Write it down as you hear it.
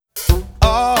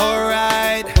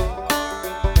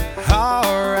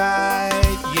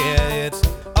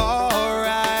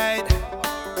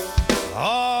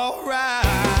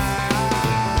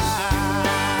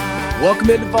Welcome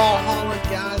into Valhalla,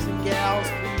 guys and gals.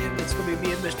 It's going to be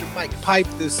me and Mr. Mike Pipe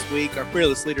this week. Our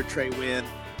fearless leader, Trey Wynn,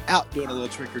 out doing a little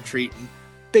trick-or-treating.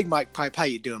 Big Mike Pipe, how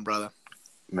you doing, brother?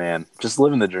 Man, just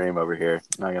living the dream over here.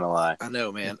 Not going to lie. I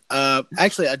know, man.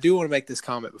 Actually, I do want to make this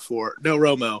comment before. No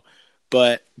Romo,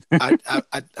 but I'm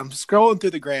scrolling through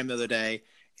the gram the other day,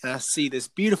 and I see this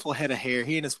beautiful head of hair.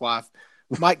 He and his wife,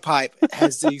 Mike Pipe,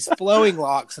 has these flowing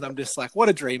locks, and I'm just like, what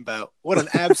a dreamboat. What an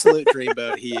absolute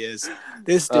dreamboat he is.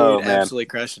 This dude absolutely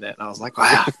crushing it. And I was like,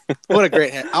 wow, what a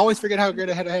great head. I always forget how great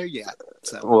a head of hair you got.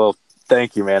 So. Well,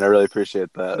 thank you, man. I really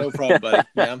appreciate that. No problem, buddy.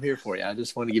 Yeah, I'm here for you. I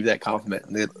just want to give you that compliment.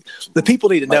 And the people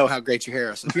need to know how great your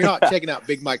hair is. So if you're not checking out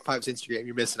Big Mike Pipe's Instagram,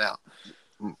 you're missing out.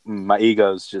 My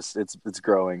ego's just, it's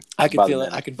growing. I can feel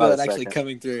it. I can feel it actually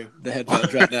coming through the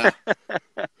headphones right now.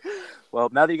 Well,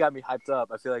 now that you got me hyped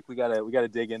up, I feel like we gotta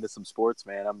dig into some sports,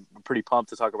 man. I'm pretty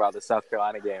pumped to talk about the South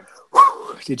Carolina game.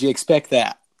 Did you expect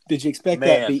that? Did you expect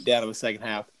that beat down in the second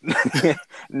half?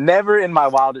 Never in my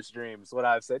wildest dreams would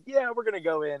I have said, yeah, we're going to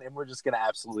go in and we're just going to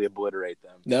absolutely obliterate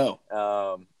them. No.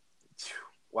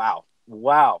 Wow.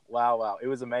 It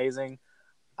was amazing.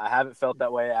 I haven't felt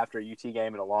that way after a UT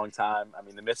game in a long time. I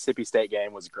mean, the Mississippi State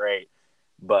game was great,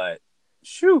 but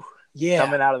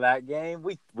coming out of that game,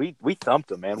 we thumped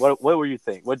them, man. What were you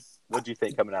think? What did you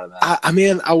think coming out of that?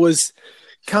 I was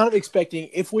kind of expecting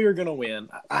if we were going to win.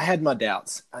 I had my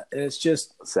doubts. It's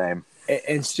just same.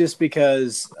 It's just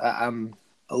because I'm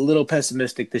a little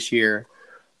pessimistic this year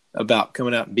about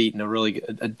coming out and beating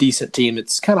a decent team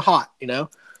that's kind of hot, you know?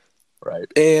 Right.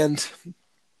 And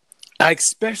I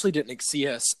especially didn't see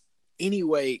us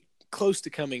anyway close to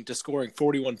coming to scoring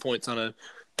 41 points on a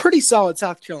pretty solid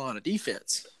South Carolina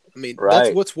defense. I mean,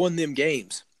 that's what's won them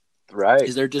games. Right.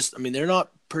 Is they're not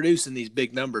producing these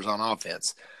big numbers on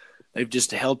offense. They've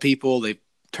just held people. They've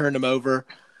turned them over.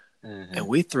 Mm-hmm. And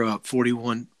we throw up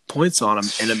 41 points on them,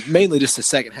 and mainly just a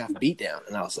second half beatdown.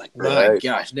 And I was like, my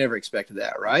gosh, never expected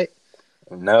that, right?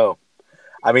 No.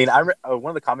 I mean,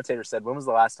 one of the commentators said, when was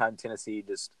the last time Tennessee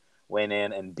just went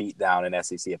in and beat down an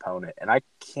SEC opponent? And I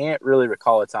can't really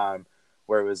recall a time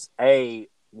where it was,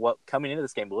 what coming into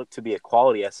this game looked to be a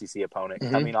quality SEC opponent,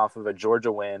 coming off of a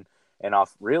Georgia win and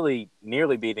off really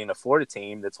nearly beating a Florida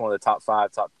team that's one of the top five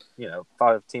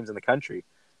teams in the country.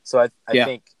 So I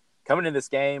think coming into this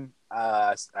game,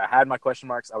 I had my question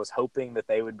marks. I was hoping that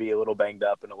they would be a little banged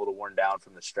up and a little worn down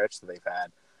from the stretch that they've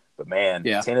had. But, man,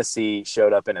 Tennessee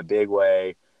showed up in a big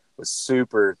way, was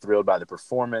super thrilled by the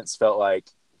performance, felt like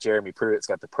Jeremy Pruitt's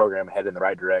got the program headed in the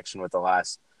right direction with the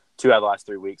last 2 out of the last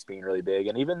 3 weeks being really big.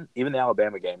 And even the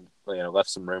Alabama game,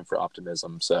 left some room for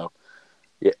optimism. So,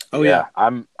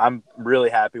 I'm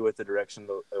really happy with the direction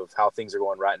of how things are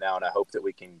going right now, and I hope that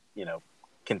we can,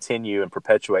 continue and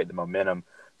perpetuate the momentum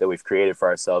that we've created for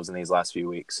ourselves in these last few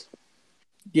weeks.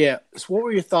 Yeah. So what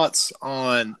were your thoughts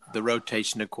on the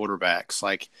rotation of quarterbacks?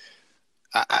 Like,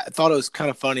 I thought it was kind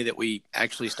of funny that we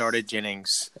actually started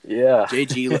Jennings. Yeah.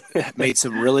 JG made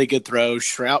some really good throws.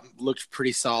 Shrout looked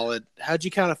pretty solid. How'd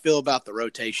you kind of feel about the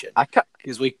rotation?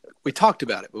 Because we talked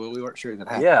about it, but we weren't sure that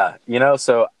happened. Yeah.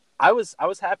 So I was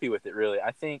happy with it, really.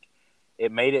 I think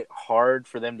it made it hard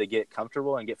for them to get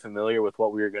comfortable and get familiar with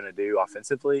what we were going to do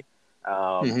offensively.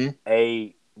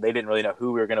 They didn't really know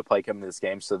who we were going to play coming to this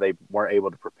game, so they weren't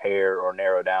able to prepare or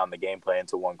narrow down the game plan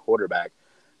to one quarterback.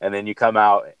 And then you come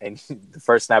out and the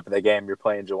first snap of the game, you're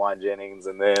playing Jawan Jennings.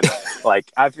 And then,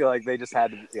 I feel like they just had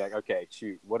to be like, okay,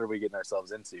 shoot, what are we getting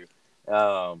ourselves into?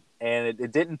 And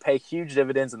it didn't pay huge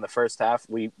dividends in the first half.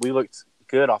 We looked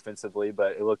good offensively,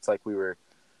 but it looked like we were,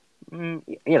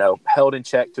 held in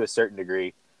check to a certain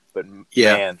degree. But,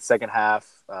 man, second half,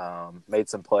 made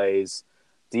some plays.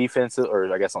 Defensive,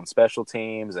 or I guess on special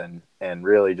teams, and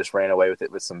really just ran away with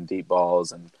it with some deep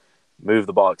balls and moved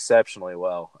the ball exceptionally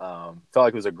well. Felt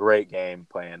like it was a great game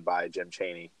planned by Jim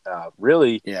Chaney. I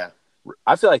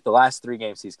feel like the last 3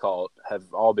 games he's called have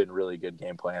all been really good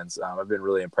game plans. I've been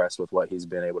really impressed with what he's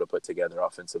been able to put together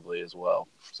offensively as well.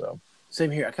 So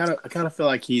same here. I kind of feel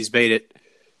like he's made it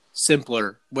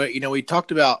simpler. But we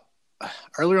talked about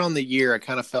earlier on the year. I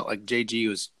kind of felt like JG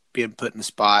was being put in the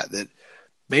spot that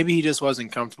maybe he just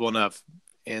wasn't comfortable enough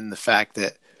in the fact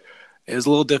that it was a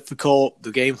little difficult.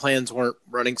 The game plans weren't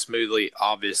running smoothly,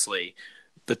 obviously.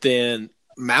 But then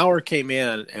Maurer came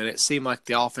in, and it seemed like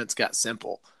the offense got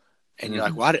simple. And you're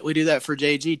like, why didn't we do that for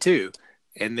JG too?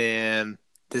 And then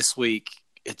this week,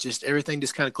 everything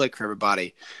just kind of clicked for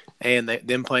everybody. And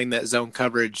them playing that zone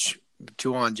coverage,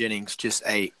 Jawan Jennings just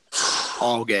ate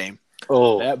all game.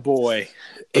 Oh, that boy.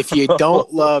 If you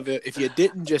don't love it, if you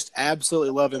didn't just absolutely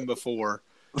love him before,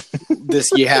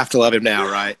 you have to love him now,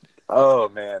 right? Oh,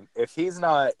 man. If he's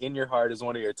not in your heart as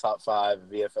one of your top 5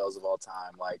 VFLs of all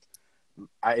time,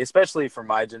 especially for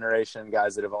my generation,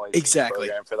 guys that have only seen the Exactly.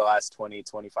 program for the last 20,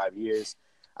 25 years.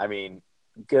 I mean,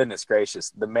 goodness gracious,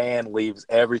 the man leaves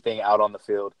everything out on the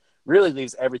field, really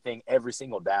leaves everything every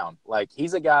single down. Like,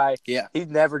 he's a guy, Yeah. he's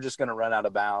never just going to run out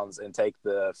of bounds and take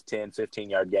the 10,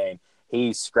 15-yard gain.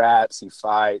 He scraps, he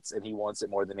fights, and he wants it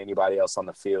more than anybody else on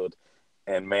the field.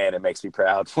 And, man, it makes me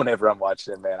proud whenever I'm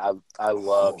watching him, man. I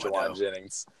love Jawan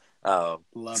Jennings. Love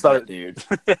that dude.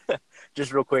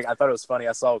 Just real quick, I thought it was funny.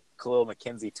 I saw Khalil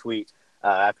McKenzie tweet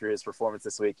after his performance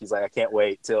this week. He's like, I can't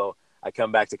wait till I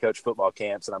come back to coach football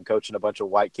camps and I'm coaching a bunch of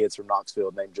white kids from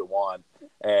Knoxville named Jawan.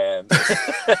 And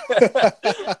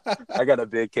I got a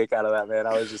big kick out of that, man.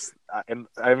 I was just, and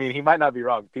I mean, he might not be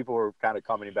wrong. People were kind of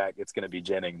commenting back, it's going to be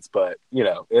Jennings, but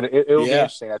it'll be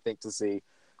interesting, I think, to see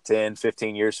 10,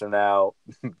 15 years from now,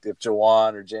 if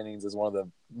Jawan or Jennings is one of the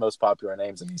most popular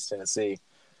names in East Tennessee.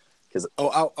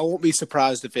 I won't be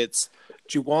surprised if it's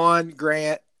Juwan,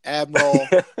 Grant, Admiral,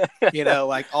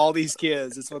 like all these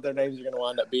kids. It's what their names are going to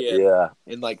wind up being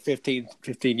in like 15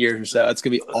 years or so. It's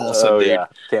going to be awesome, dude. Yeah.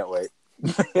 Can't wait.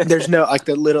 There's no, like,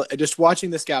 the little, just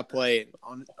watching this guy play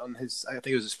on his, I think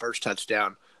it was his first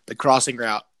touchdown, the crossing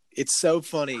route. It's so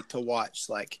funny to watch,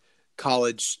 like,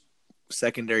 college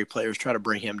secondary players try to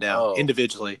bring him down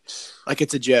individually. Like,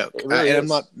 it's a joke. Really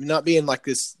and I'm not being like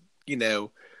this,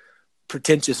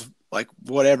 pretentious, like,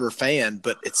 whatever fan,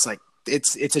 but it's like,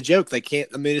 it's a joke. They can't,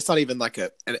 I mean, it's not even like an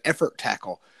effort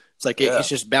tackle. It's like, it's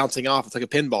just bouncing off. It's like a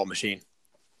pinball machine.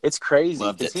 It's crazy.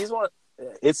 Loved it. He's one of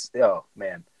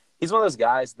those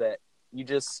guys that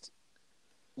it's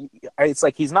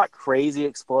like, he's not crazy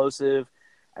explosive.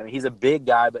 I mean, he's a big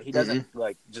guy, but he doesn't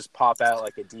like just pop out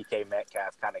like a DK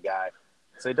Metcalf kind of guy.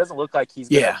 So it doesn't look like he's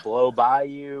going to blow by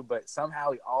you, but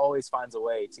somehow he always finds a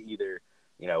way to either,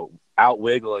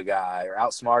 out-wiggle a guy or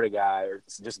outsmart a guy or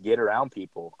just get around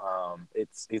people.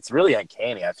 It's really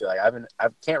uncanny. I feel like I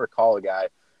can't recall a guy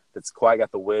that's quite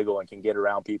got the wiggle and can get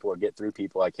around people or get through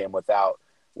people like him without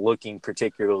looking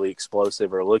particularly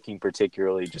explosive or looking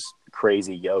particularly just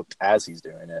crazy yoked as he's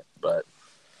doing it. But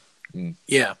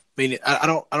yeah, I mean, I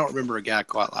don't remember a guy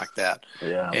quite like that.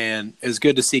 Yeah, and it was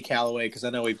good to see Callaway because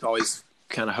I know we've always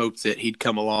kind of hoped that he'd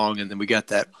come along, and then we got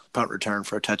that punt return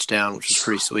for a touchdown, which was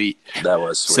pretty sweet. That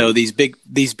was sweet. So these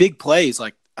big plays,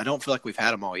 like, I don't feel like we've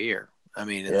had them all year. I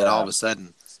mean, and then all of a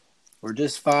sudden, we're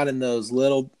just finding those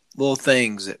little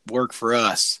things that work for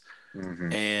us.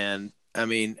 Mm-hmm. And I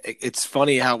mean, it's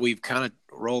funny how we've kind of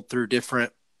rolled through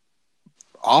different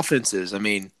offenses. I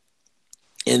mean,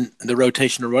 in the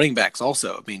rotation of running backs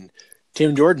also. I mean,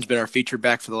 Tim Jordan's been our featured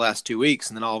back for the last 2 weeks,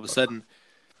 and then all of a sudden,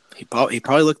 he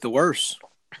probably looked the worst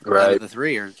out of the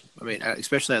three. Or, I mean,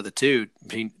 especially out of the two.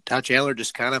 I mean, Ty Chandler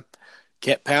just kind of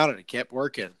kept pounding and kept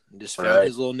working and just found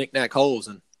his little knick-knack holes.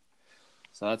 And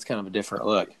so that's kind of a different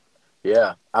look.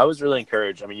 Yeah, I was really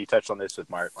encouraged. I mean, you touched on this with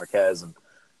Marquez, and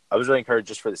I was really encouraged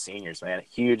just for the seniors, man.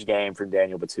 Huge game from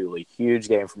Daniel Batuli. Huge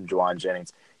game from Jawan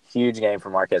Jennings. Huge game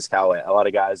from Marquez Callaway. A lot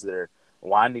of guys that are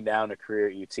winding down a career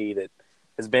at UT that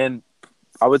has been,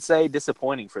 I would say,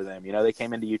 disappointing for them. They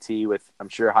came into UT with, I'm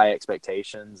sure, high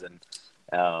expectations, and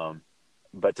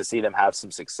but to see them have some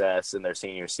success in their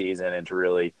senior season and to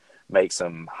really make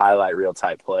some highlight reel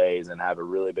type plays and have a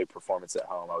really big performance at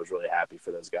home, I was really happy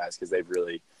for those guys because they've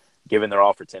really given their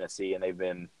all for Tennessee and they've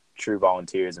been true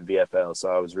volunteers in VFL. So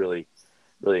I was really,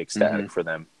 really ecstatic for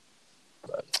them.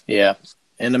 But. Yeah.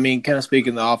 And I mean, kind of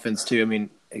speaking of the offense too, I mean,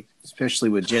 especially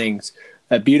with Jennings,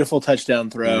 that beautiful touchdown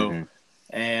throw. Mm-hmm.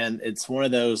 And it's one of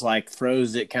those like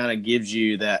throws that kind of gives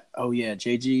you that, oh yeah,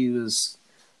 JG was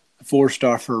a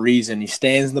 4-star for a reason. He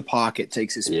stands in the pocket,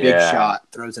 takes this big shot,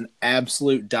 throws an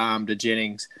absolute dime to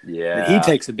Jennings. Yeah. And he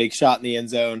takes a big shot in the end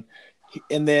zone.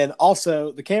 And then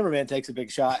also the cameraman takes a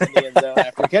big shot in the end zone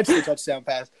after he catches the touchdown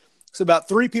pass. So about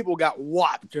 3 people got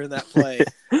whopped during that play.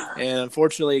 And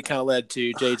unfortunately, it kind of led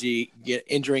to JG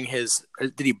injuring his –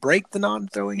 did he break the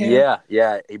non-throwing hand?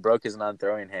 Yeah. He broke his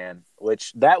non-throwing hand,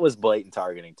 which that was blatant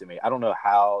targeting to me. I don't know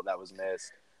how that was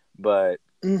missed, but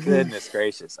goodness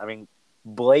gracious. I mean,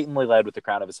 blatantly led with the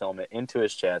crown of his helmet into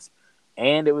his chest,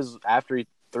 and it was after he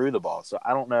threw the ball. So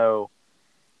I don't know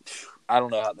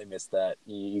how they missed that.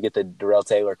 You get the Darrell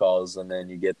Taylor calls, and then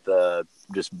you get the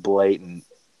just blatant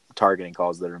targeting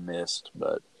calls that are missed.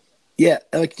 But yeah,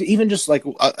 like even just like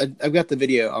I've got the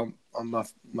video on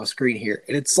my screen here,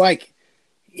 and it's like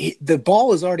the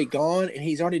ball is already gone, and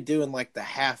he's already doing like the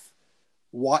half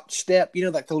watch step,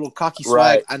 like the little cocky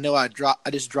swag. I know I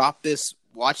just dropped this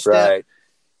watch step,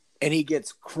 and he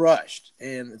gets crushed,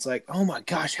 and it's like, oh my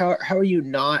gosh, how are you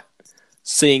not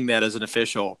seeing that as an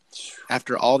official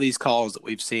after all these calls that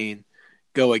we've seen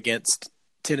go against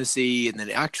Tennessee, and then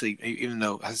actually, even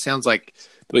though it sounds like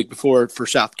the week before for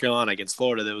South Carolina against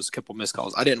Florida, there was a couple missed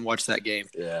calls. I didn't watch that game,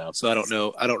 so I don't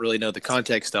know. I don't really know the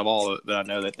context of all of it, but I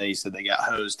know that they said they got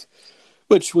hosed,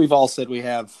 which we've all said we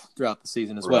have throughout the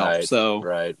season as well.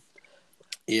 So,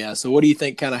 yeah. So, what do you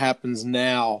think kind of happens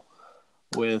now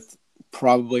with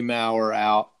probably Maurer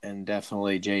out and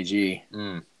definitely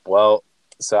JG? Well,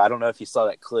 so I don't know if you saw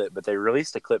that clip, but they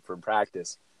released a clip from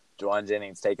practice. Jauan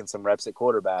Jennings taking some reps at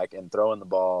quarterback and throwing the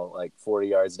ball like 40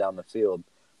 yards down the field,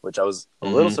 which I was a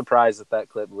little surprised that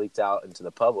clip leaked out into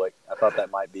the public. I thought that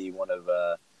might be more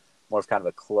of kind of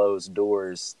a closed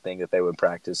doors thing that they would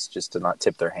practice just to not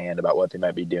tip their hand about what they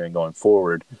might be doing going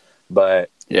forward. But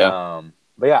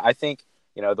I think,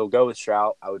 they'll go with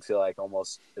Stroud, I would feel like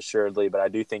almost assuredly, but I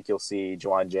do think you'll see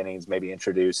Jauan Jennings maybe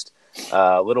introduced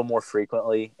a little more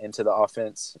frequently into the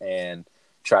offense and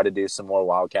try to do some more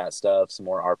Wildcat stuff, some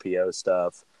more RPO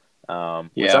stuff,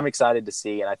 which I'm excited to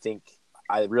see. And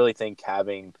I really think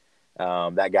having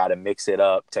that guy to mix it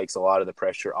up takes a lot of the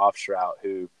pressure off Stroud,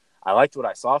 who I liked what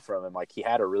I saw from him. Like, he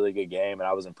had a really good game, and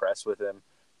I was impressed with him.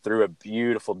 Threw a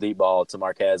beautiful deep ball to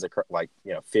Marquez,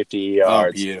 50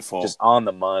 yards, beautiful, just on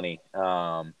the money.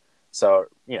 So,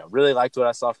 really liked what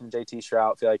I saw from JT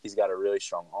Stroud. Feel like he's got a really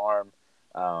strong arm,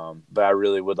 but I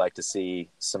really would like to see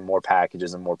some more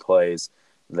packages and more plays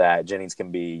that Jennings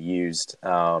can be used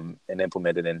and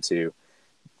implemented into,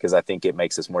 because I think it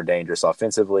makes us more dangerous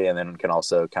offensively, and then can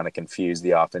also kind of confuse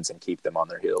the offense and keep them on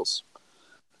their heels.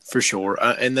 For sure.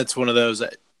 And that's one of those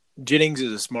Jennings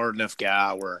is a smart enough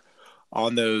guy where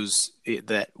on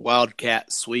that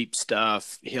Wildcat sweep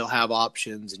stuff, he'll have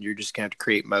options, and you're just going to have to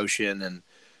create motion and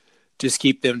just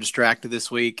keep them distracted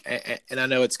this week. And I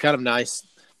know it's kind of nice,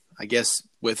 I guess,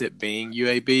 with it being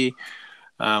UAB.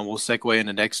 We'll segue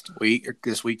into next week or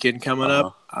this weekend coming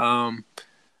up.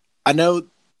 I know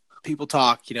people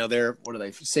talk, they're, what are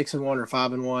they, 6-1 or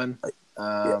 5-1?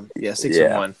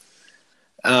 6-1.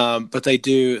 But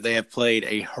they have played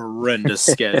a horrendous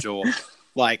schedule.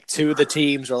 Like, two of the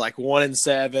teams are like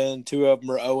 1-7, two of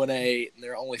them are 0-8, and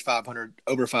they're only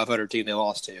over 500 team they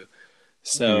lost to.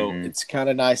 So it's kind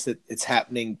of nice that it's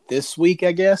happening this week,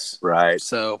 I guess. Right.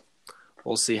 So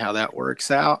we'll see how that works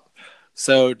out.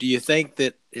 So do you think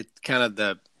that it's kind of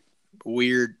the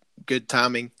weird good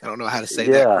timing? I don't know how to say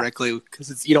that correctly,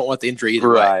 because you don't want the injury either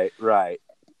way. Right.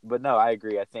 But no, I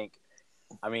agree.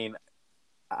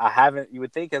 You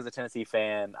would think as a Tennessee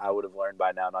fan, I would have learned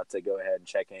by now not to go ahead and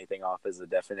check anything off as a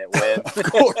definite win. Of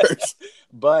course.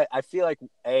 But I feel like,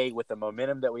 with the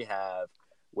momentum that we have,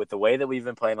 with the way that we've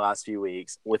been playing the last few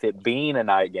weeks, with it being a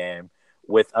night game,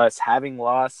 with us having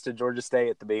lost to Georgia State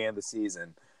at the beginning of the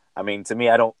season, to me,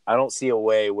 I don't see a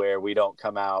way where we don't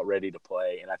come out ready to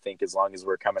play. And I think as long as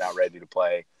we're coming out ready to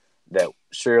play, that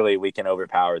surely we can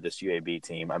overpower this UAB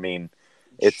team.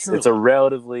 It's a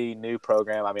relatively new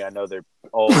program. I know they're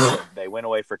old. They went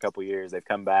away for a couple years. They've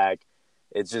come back.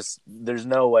 It's just, there's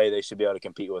no way they should be able to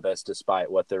compete with us despite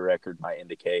what their record might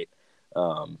indicate.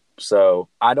 So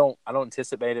I don't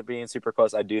anticipate it being super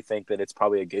close. I do think that it's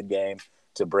probably a good game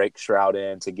to break Stroud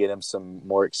in, to get him some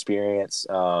more experience.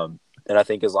 And I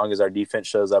think as long as our defense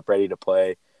shows up ready to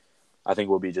play, I think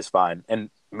we'll be just fine.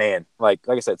 And man, like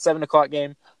I said, 7:00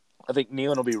 game, I think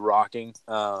Neyland will be rocking.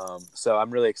 So I'm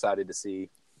really excited to see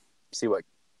what,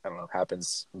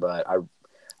 happens. But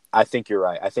I think you're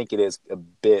right. I think it is a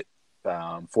bit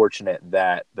fortunate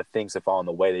that the things have fallen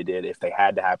the way they did, if they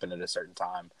had to happen at a certain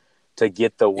time, to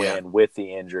get the win with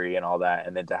the injury and all that,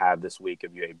 and then to have this week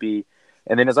of UAB.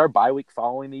 And then is our bye week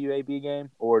following the UAB game,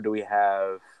 or do we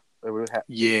have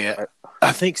Yeah,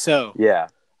 I think so. Yeah.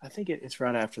 I think it's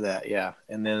right after that, yeah.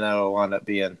 And then that'll wind up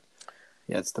being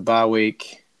it's the bye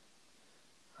week.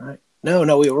 All right. No,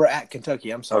 we're at Kentucky.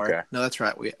 I'm sorry. Okay. No, that's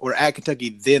right. We're at Kentucky,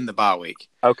 then the bye week.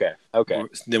 Okay.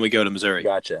 Then we go to Missouri.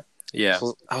 Gotcha. Yeah.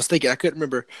 I was thinking, I couldn't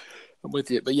remember. I'm with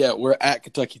you. But, yeah, we're at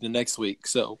Kentucky the next week.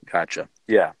 So gotcha.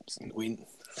 Yeah. We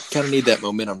kind of need that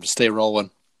momentum to stay rolling.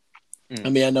 I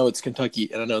know it's Kentucky,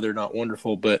 and I know they're not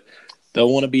wonderful, but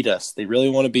they'll want to beat us. They really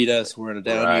want to beat us. We're in a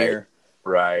down year.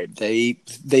 Right. They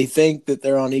think that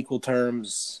they're on equal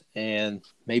terms, and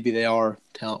maybe they are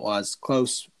talent-wise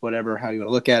close, whatever, how you want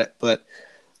to look at it. But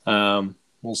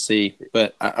we'll see.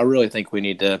 But I really think we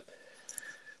need to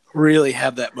really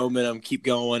have that momentum, keep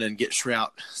going, and get Stroud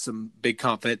some big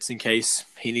confidence in case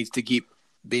he needs to keep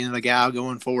being the guy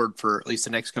going forward for at least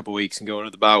the next couple of weeks and going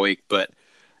to the bye week. But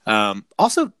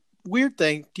also, weird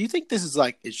thing, do you think this is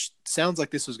it sounds like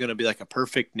this was going to be like a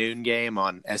perfect noon game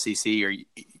on SEC or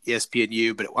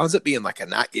ESPNU, but it winds up being like a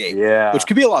night game, which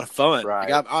could be a lot of fun.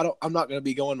 Right. I'm not going to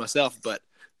be going myself, but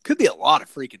could be a lot of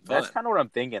freaking fun. That's kind of what I'm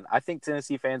thinking. I think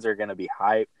Tennessee fans are going to be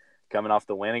hyped coming off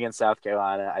the win against South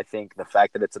Carolina. I think the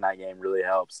fact that it's a night game really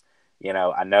helps.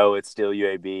 I know it's still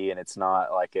UAB and it's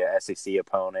not like a SEC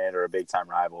opponent or a big time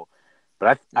rival,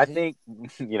 but I think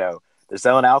they're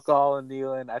selling alcohol in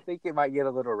Neyland. I think it might get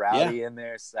a little rowdy in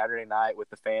there Saturday night with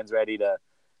the fans ready to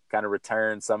kind of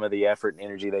return some of the effort and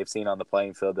energy they've seen on the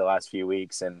playing field the last few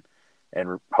weeks and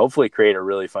hopefully create a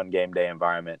really fun game day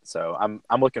environment. So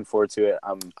I'm looking forward to it.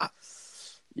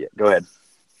 Yeah, go ahead.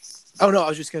 Oh, no, I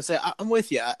was just going to say, I'm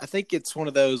with you. I think it's one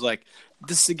of those, like,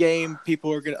 this is a game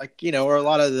people are going to, or a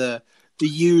lot of the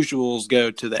usuals go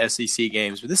to the SEC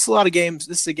games. But this is a lot of games.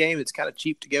 This is a game that's kind of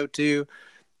cheap to go to.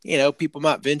 People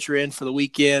might venture in for the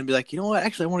weekend, be like, you know what,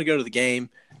 actually, I want to go to the game,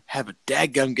 have a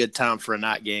daggum good time for a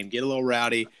night game, get a little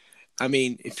rowdy. I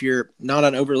mean, if you're not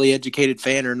an overly educated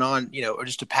fan or or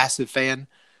just a passive fan,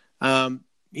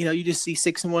 you just see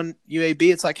 6-1 UAB.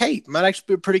 It's like, hey, might actually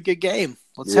be a pretty good game.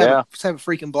 Let's have a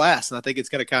freaking blast. And I think it's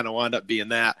going to kind of wind up being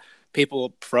that.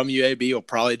 People from UAB will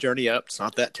probably journey up. It's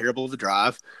not that terrible of a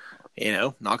drive.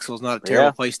 Knoxville's not a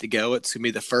terrible place to go. It's going to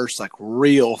be the first like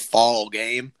real fall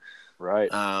game. Right.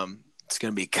 It's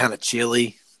going to be kind of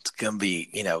chilly. It's going to be,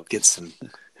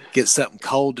 get something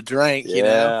cold to drink,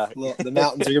 The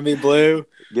mountains are going to be blue.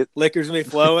 Liquor's going to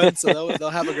be flowing, so they'll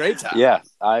have a great time. Yeah,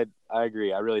 I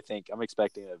agree. I really think I'm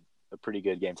expecting a pretty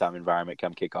good game time environment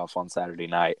come kickoff on Saturday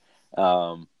night.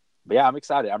 But yeah, I'm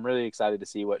excited. I'm really excited to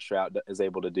see what Stroud is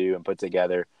able to do and put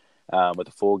together with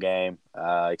a full game.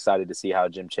 Excited to see how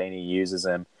Jim Chaney uses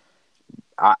him.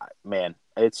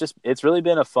 It's really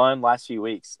been a fun last few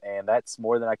weeks, and that's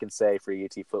more than I can say for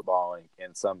UT football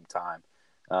in some time.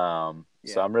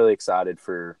 So I'm really excited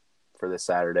for this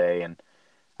Saturday, and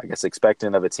I guess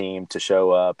expectant of a team to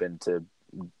show up and to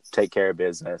take care of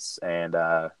business and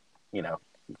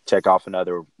check off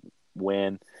another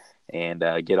win and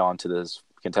get on to this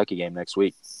Kentucky game next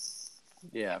week.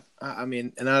 Yeah, I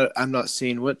mean, and I'm not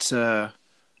seeing what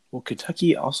will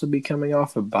Kentucky also be coming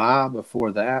off a bye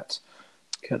before that?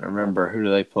 Can't remember. Who do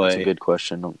they play? That's a good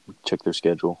question. I'll check their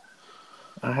schedule.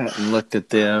 I hadn't looked at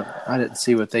them. I didn't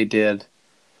see what they did.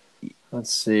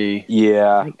 Let's see.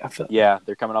 Yeah,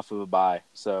 they're coming off of a bye.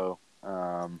 So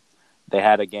they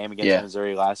had a game against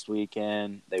Missouri last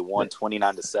weekend. They won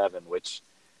 29-7, which,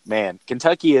 man,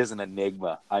 Kentucky is an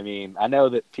enigma. I mean, I know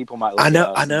that people might look at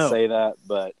us and say that,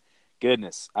 but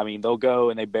goodness, I mean, they'll go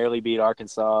and they barely beat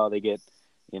Arkansas. They get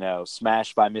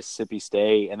smashed by Mississippi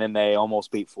State, and then they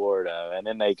almost beat Florida, and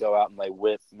then they go out and they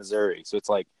whip Missouri. So it's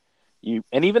like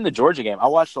and even the Georgia game. I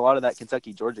watched a lot of that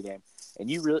Kentucky-Georgia game, and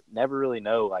you never really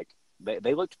know. Like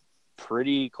they looked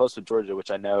pretty close to Georgia,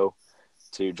 which I know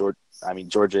to Georgia. I mean,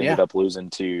 Georgia ended up losing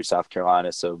to South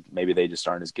Carolina, so maybe they just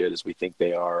aren't as good as we think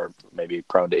they are. Maybe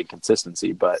prone to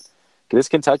inconsistency, but this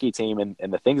Kentucky team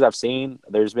and the things I've seen,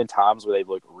 there's been times where they've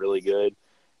looked really good,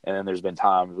 and then there's been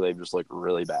times where they've just looked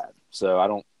really bad. So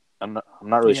I'm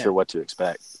not really sure what to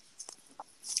expect.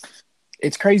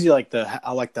 It's crazy.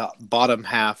 I like the bottom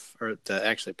half, or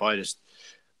actually probably just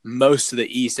most of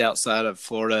the East outside of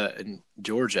Florida and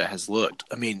Georgia has looked.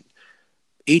 I mean,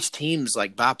 each team's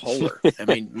like bipolar. I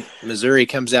mean, Missouri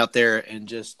comes out there and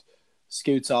just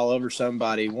scoots all over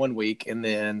somebody one week, and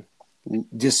then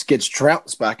just gets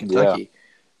trounced by Kentucky.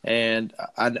 Yeah. And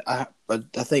I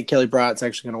think Kelly Bryant's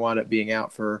actually going to wind up being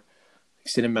out for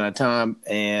extended amount of time,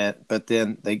 but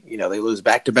then they lose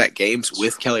back-to-back games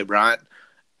with Kelly Bryant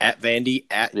at Vandy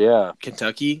at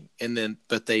Kentucky,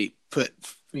 but they put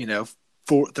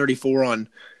 34 on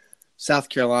South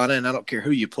Carolina, and I don't care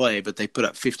who you play, but they put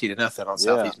up 50-0 on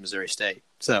Southeast Missouri State.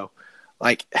 So,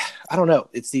 I don't know.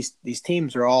 It's these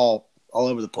teams are all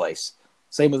over the place.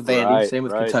 Same with Vandy, same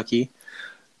with Kentucky.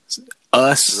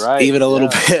 Us, even a little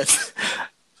bit.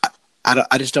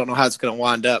 I just don't know how it's going to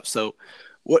wind up. So,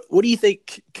 what do you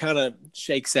think kind of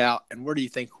shakes out, and where do you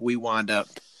think we wind up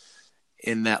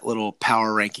in that little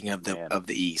power ranking of the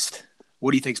East?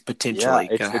 What do you think's potentially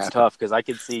going to happen? It's tough because I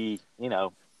could see,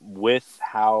 with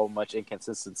how much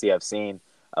inconsistency I've seen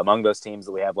among those teams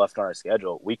that we have left on our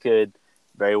schedule, we could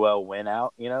very well win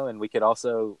out, and we could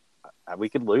also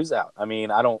lose out. I mean,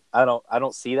 I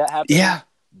don't see that happening. Yeah.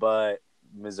 But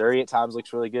Missouri at times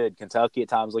looks really good. Kentucky at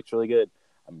times looks really good.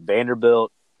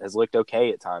 Vanderbilt has looked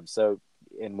okay at times. So,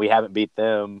 and we haven't beat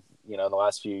them, in the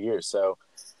last few years. So,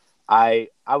 I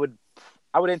would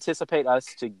anticipate us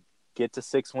to get to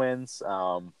 6 wins.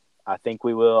 I think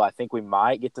we will. I think we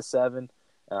might get to 7.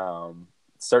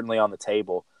 Certainly on the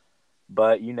table,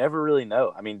 but you never really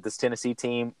know. I mean, this Tennessee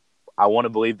team, I want to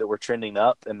believe that we're trending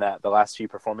up and that the last few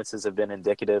performances have been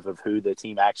indicative of who the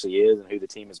team actually is and who the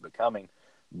team is becoming.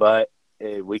 But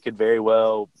we could very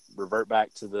well revert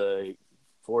back to the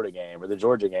Florida game or the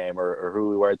Georgia game or who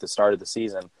we were at the start of the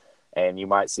season and you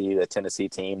might see a Tennessee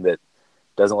team that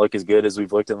doesn't look as good as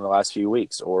we've looked in the last few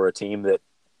weeks, or a team that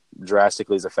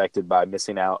drastically is affected by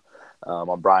missing out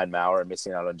on Brian Maurer and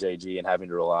missing out on JG and having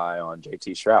to rely on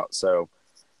JT Strout. So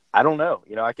I don't know.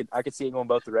 I could see it going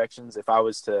both directions. If I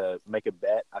was to make a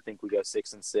bet, I think we go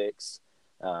 6-6,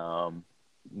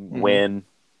 win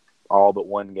all but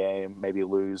one game, maybe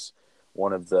lose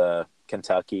one of the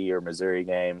Kentucky or Missouri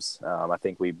games. I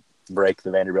think we break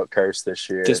the Vanderbilt curse this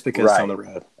year. Just because it's on the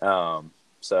road.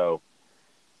 So,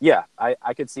 yeah,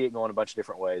 I could see it going a bunch of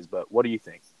different ways, but what do you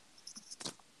think?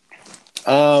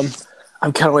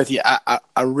 I'm kind of with you.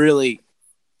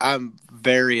 I'm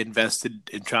very invested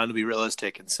in trying to be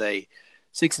realistic and say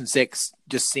 6-6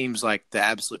 just seems like the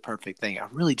absolute perfect thing. I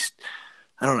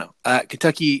don't know.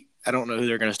 Kentucky, I don't know who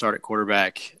they're going to start at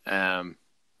quarterback. I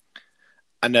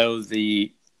know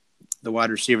the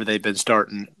wide receiver they've been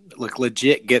starting,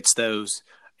 legit gets those.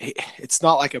 It's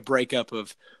not like a breakup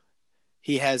of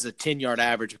he has a 10-yard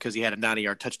average because he had a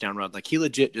 90-yard touchdown run. Like, he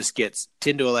legit just gets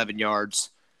 10 to 11 yards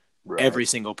every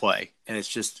single play. And it's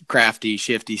just crafty,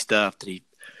 shifty stuff that he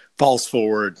falls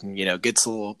forward and, gets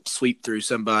a little sweep through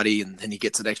somebody, and then he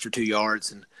gets an extra 2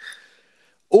 yards.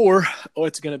 Or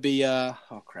it's going to be oh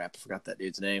crap, I forgot that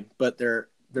dude's name. But their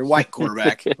white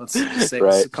quarterback. let's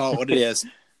call it what it is.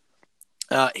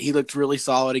 He looked really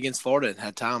solid against Florida and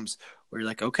had times where you're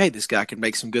like, okay, this guy can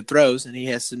make some good throws, and he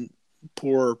has some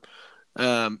poor,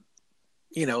 so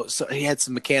he had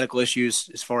some mechanical issues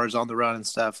as far as on the run and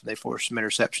stuff. They forced some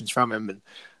interceptions from him, and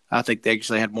I think they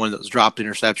actually had one that was dropped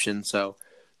interception. So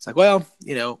it's like, well,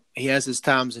 he has his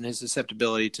times and his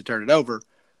susceptibility to turn it over.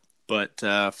 But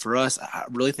for us, I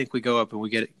really think we go up and we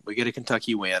get a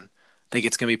Kentucky win. I think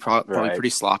it's going to be probably pretty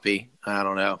sloppy. I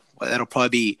don't know. That'll probably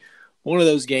be one of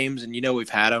those games, and we've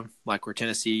had them, like where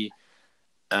Tennessee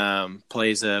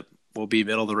will be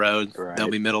middle of the road. Right. They'll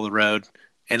be middle of the road,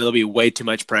 and it'll be way too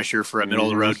much pressure for a middle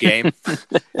of the road game.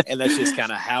 And that's just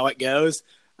kind of how it goes.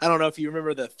 I don't know if you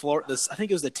remember I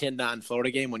think it was the 10-9 Florida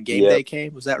game when game day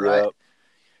came. Was that right?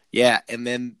 Yeah, and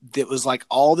then it was like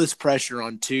all this pressure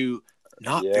on two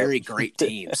not very great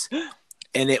teams.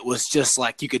 And it was just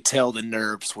like you could tell the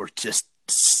nerves were just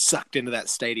sucked into that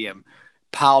stadium,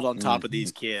 piled on top of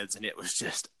these kids, and it was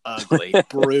just ugly,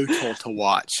 brutal to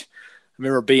watch. I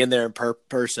remember being there in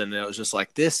person, and it was just like,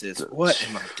 what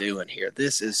am I doing here?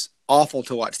 This is awful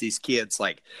to watch these kids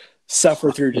like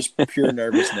suffer through just pure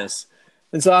nervousness.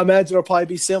 And so I imagine it'll probably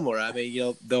be similar. I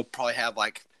mean, they'll probably have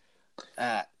like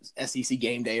SEC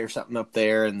game day or something up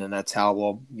there, and then that's how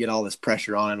we'll get all this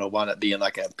pressure on, and it'll wind up being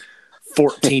like a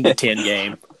 14-10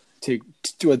 game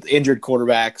with injured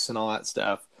quarterbacks and all that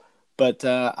stuff. But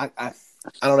I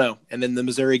don't know. And then the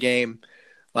Missouri game,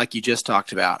 like you just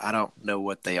talked about, I don't know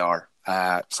what they are.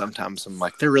 Sometimes I'm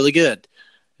like, they're really good.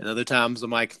 And other times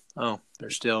I'm like, oh, they're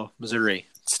still Missouri.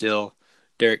 Still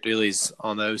Derek Dooley's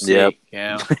on the OC. Yep.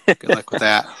 Yeah, good luck with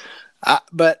that.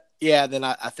 But, yeah, then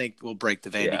I think we'll break the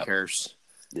Vandy curse.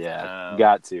 Yeah,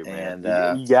 got to, man.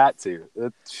 And, you got to.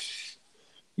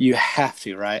 You have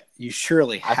to, right? You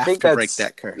surely have to break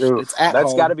that curse.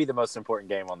 That's got to be the most important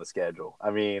game on the schedule. I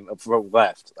mean,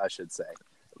 left, I should say.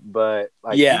 But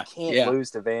you can't lose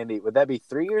to Vandy. Would that be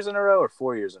 3 years in a row or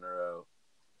 4 years in a row?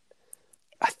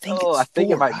 I think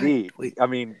it might be. I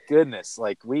mean, goodness,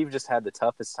 we've just had the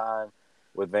toughest time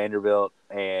with Vanderbilt,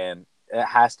 and it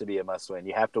has to be a must-win.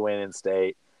 You have to win in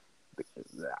state.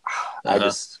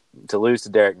 To lose to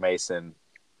Derek Mason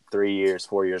 3 years,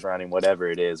 4 years running, whatever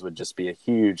it is, would just be a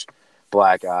huge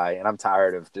black eye. And I'm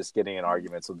tired of just getting in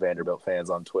arguments with Vanderbilt fans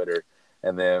on Twitter.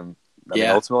 And then,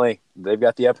 ultimately, they've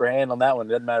got the upper hand on that one. It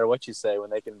doesn't matter what you say when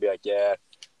they can be like, yeah.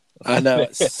 I know,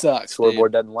 it sucks.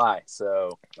 Scoreboard doesn't lie.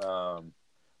 So,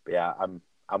 yeah,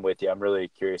 I'm with you. I'm really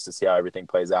curious to see how everything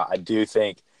plays out. I do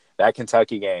think that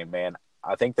Kentucky game, man,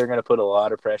 I think they're going to put a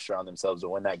lot of pressure on themselves to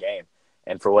win that game.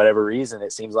 And for whatever reason,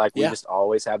 it seems like we just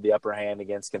always have the upper hand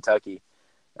against Kentucky.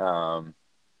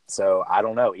 So I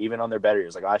don't know. Even on their better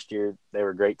years, like last year, they were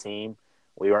a great team.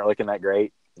 We weren't looking that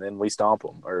great, and then we stomp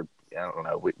them. Or I don't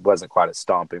know, it wasn't quite a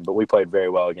stomping, but we played very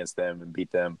well against them and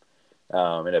beat them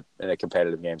in a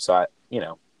competitive game. So I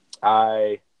don't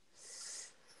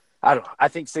know. I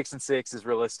think 6-6 is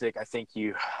realistic. I think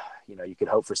you could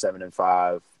hope for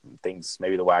 7-5. Things,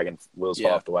 maybe the wheels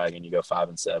fall off the wagon. You go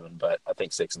 5-7, but I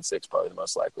think 6-6 probably the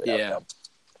most likely outcome.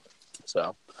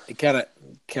 So it kind of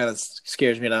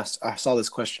scares me. And I saw this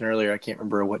question earlier. I can't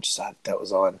remember which side that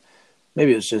was on.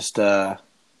 Maybe it was just maybe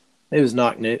it was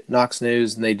Knox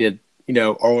News, and they did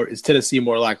or is Tennessee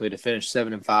more likely to finish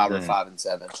 7-5 or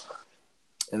 5-7?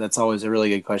 And that's always a really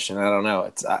good question. I don't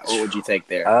know. What would you think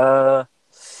there?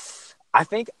 I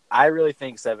think I really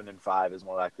think 7-5 is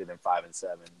more likely than 5-7,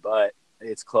 but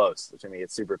it's close to me.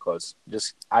 It's super close.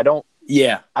 I don't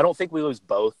think we lose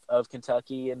both of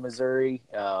Kentucky and Missouri,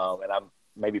 and I'm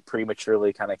maybe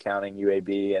prematurely kind of counting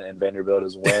UAB and Vanderbilt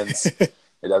as wins.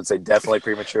 I would say definitely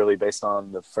prematurely based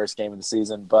on the first game of the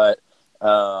season, but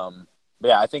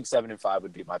yeah, I think 7-5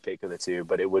 would be my pick of the two,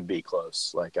 but it would be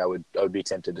close. Like I would be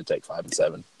tempted to take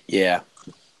 5-7. Yeah.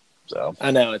 So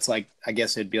I know it's like, I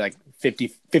guess it'd be like 50,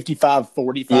 55,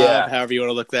 45, Yeah. however you want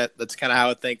to look at that. That's kind of how I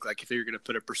would think. Like if you're going to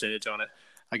put a percentage on it,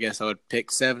 I guess I would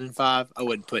pick 7-5. I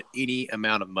wouldn't put any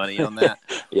amount of money on that.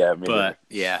 Yeah, but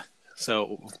yeah.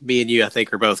 So me and you, I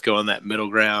think, are both going that middle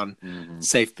ground,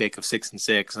 safe pick of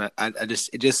 6-6, and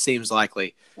it just seems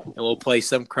likely. And we'll play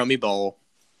some crummy bowl,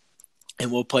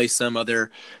 and we'll play some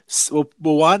other. We'll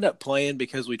wind up playing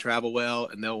because we travel well,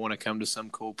 and they'll want to come to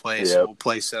some cool place. Yep. We'll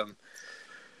play some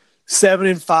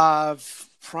 7-5,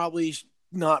 probably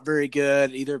not very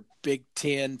good, either Big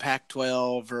Ten,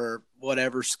 Pac-12, or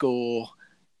whatever school,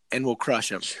 and we'll crush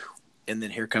them. And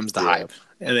then here comes the hype.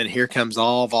 And then here comes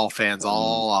all Vol fans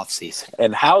all off season.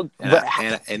 And how?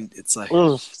 And it's like,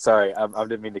 sorry, I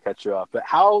didn't mean to cut you off, but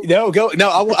how?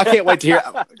 I can't wait to hear.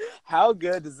 How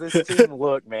good does this team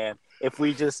look, man? If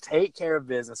we just take care of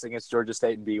business against Georgia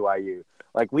State and BYU,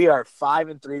 like we are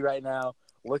 5-3 right now,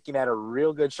 looking at a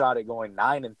real good shot at going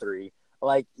 9-3.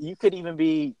 Like you could even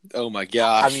be. Oh my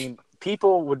gosh! I mean,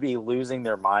 people would be losing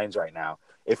their minds right now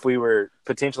if we were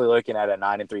potentially looking at a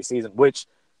 9-3 season, which.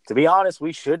 To be honest,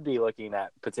 we should be looking at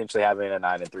potentially having a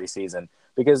 9-3 season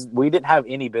because we didn't have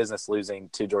any business losing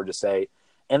to Georgia State.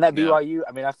 And that BYU,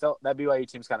 I mean, I felt that BYU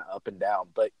team's kind of up and down,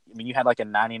 but I mean, you had like a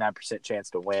 99% chance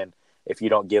to win if you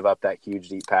don't give up that huge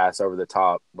deep pass over the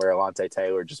top where Alontae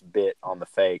Taylor just bit on the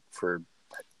fake for,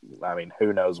 I mean,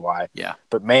 who knows why. Yeah.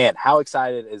 But man, how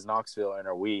excited is Knoxville and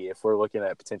are we if we're looking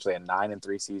at potentially a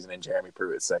 9-3 season in Jeremy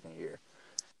Pruitt's second year?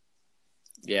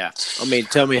 Yeah, I mean,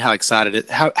 tell me how excited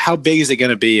how big is it going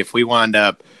to be if we wind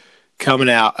up coming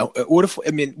out? What if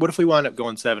we wind up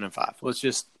going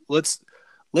 7-5?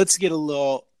 Let's get a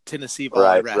little Tennessee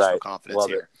rational confidence Love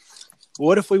here. It.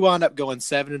 What if we wind up going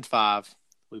 7-5?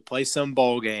 We play some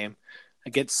bowl game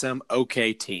against some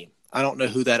okay team. I don't know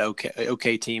who that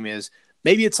okay team is.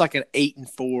 Maybe it's like an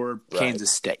 8-4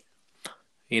 Kansas State.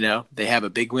 You know, they have a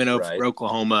big win over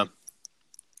Oklahoma.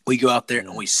 We go out there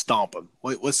and we stomp them.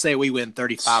 Let's say we win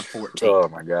 35-14. Oh,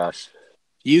 my gosh.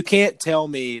 You can't tell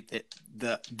me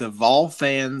that the Vol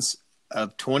fans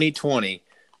of 2020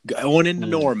 going into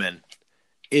Norman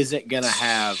isn't going to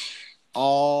have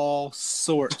all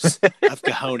sorts of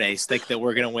cojones think that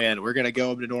we're going to win. We're going to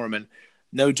go up to Norman.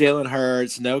 No Jalen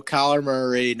Hurts, no Kyler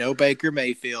Murray, no Baker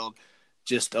Mayfield.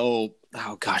 Just,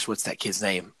 gosh, what's that kid's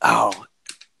name? Oh,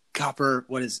 Copper,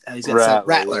 what is he's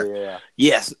Rattler? Yeah.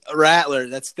 Yes, Rattler.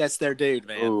 That's their dude,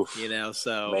 man. Oof, you know,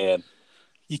 so man,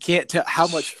 you can't tell how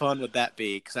much fun would that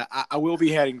be? Because I will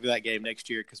be heading to that game next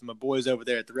year because my boys over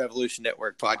there at the Revolution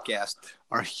Network podcast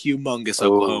are humongous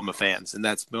Oklahoma fans, and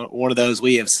that's one of those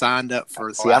we have signed up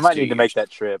for. I might need to make that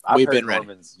trip. We've been ready.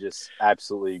 Norman's just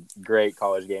absolutely great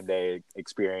college game day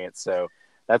experience, so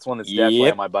that's one that's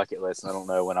definitely on my bucket list. I don't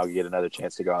know when I'll get another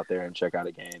chance to go out there and check out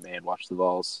a game and watch the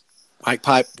Vols. Mike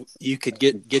Pipe, you could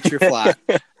get your flight,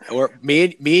 or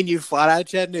me and you fly out of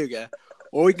Chattanooga,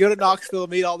 or we go to Knoxville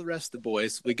and meet all the rest of the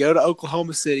boys. We go to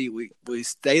Oklahoma City. We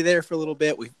stay there for a little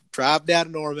bit. We drive down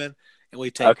to Norman, and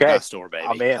we take the bus tour,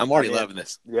 baby. I'm already loving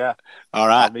this. Yeah. All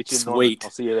right. I'll meet you in Norman.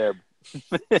 I'll see you there.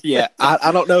 Yeah.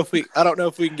 I don't know if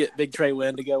we can get Big Trey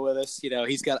Wynn to go with us. You know,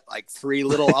 he's got like 3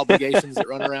 little obligations that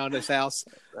run around his house.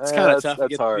 It's kind of tough to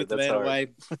get the man away.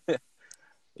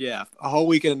 Yeah, a whole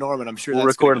weekend in Norman. I'm sure we'll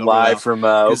record live from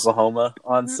Oklahoma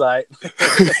on site.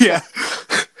 Yeah,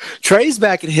 Trey's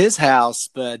back at his house,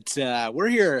 but we're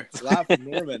here live from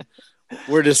Norman.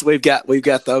 We've got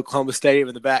the Oklahoma Stadium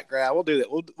in the background. We'll do that.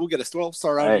 We'll get a start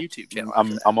on YouTube channel.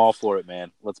 I'm all for it,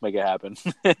 man. Let's make it happen.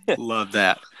 Love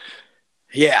that.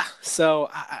 Yeah. So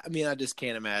I mean, I just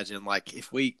can't imagine like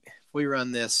if we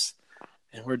run this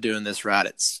and we're doing this right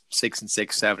at 6-6,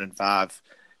 7-5.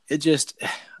 It just,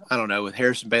 I don't know, with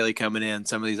Harrison Bailey coming in,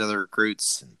 some of these other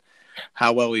recruits, and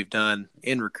how well we've done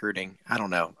in recruiting, I don't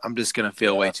know. I'm just going to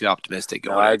feel way too optimistic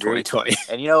going into 2020.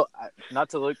 And, you know,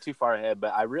 not to look too far ahead,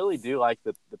 but I really do like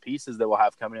the pieces that we'll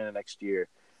have coming in the next year.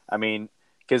 I mean,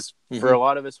 because for a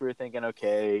lot of us, we were thinking,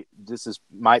 okay, this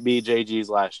might be JG's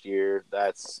last year.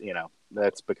 That's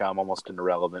become almost an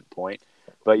irrelevant point.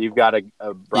 But you've got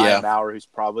a Brian Maurer who's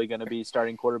probably going to be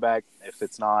starting quarterback. If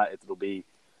it's not, it'll be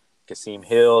Kasim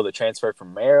Hill, the transfer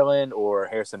from Maryland, or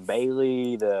Harrison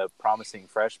Bailey, the promising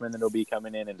freshman that will be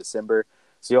coming in December.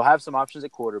 So you'll have some options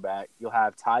at quarterback. You'll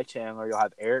have Ty Chandler. You'll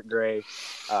have Eric Gray.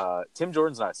 Tim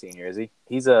Jordan's not a senior, is he?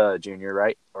 He's a junior,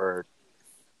 right? Or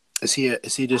is he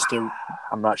just a?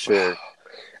 I'm not sure.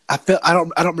 I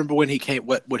don't remember when he came.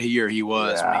 What year he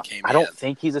was when he came. I don't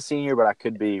think he's a senior, but I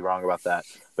could be wrong about that.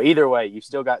 But either way, you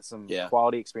still got some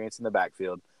quality experience in the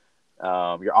backfield.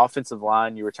 Your offensive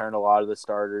line, you return a lot of the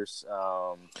starters.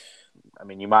 I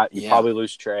mean, you probably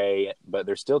lose Trey, but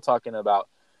they're still talking about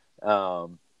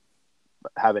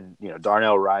having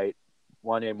Darnell Wright,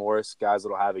 Wanya Morris, guys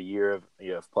that'll have a year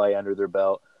of play under their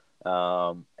belt.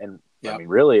 I mean,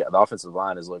 really, the offensive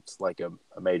line has looked like a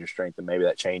major strength, and maybe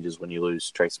that changes when you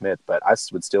lose Trey Smith. But I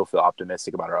would still feel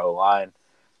optimistic about our O-line.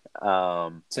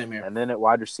 Same here. And then at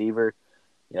wide receiver,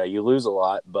 you lose a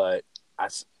lot, but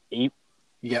Josh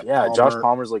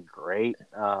Palmer's looked great.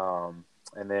 And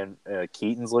then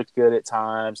Keaton's looked good at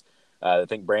times. I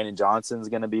think Brandon Johnson's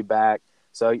going to be back.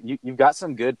 So you've got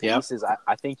some good pieces. Yep.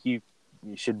 I think you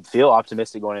should feel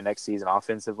optimistic going into next season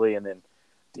offensively, and then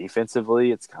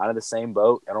defensively, it's kind of the same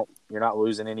boat. You're not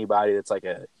losing anybody that's like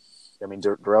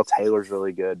Darrell Taylor's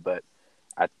really good, but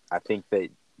I think that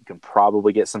you can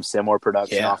probably get some similar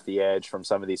production off the edge from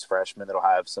some of these freshmen that'll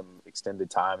have some extended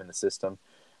time in the system.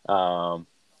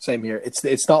 Same here.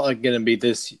 It's not like going to be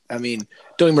this. I mean,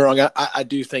 don't get me wrong. I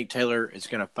do think Taylor is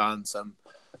going to find some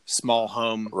small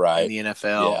home in the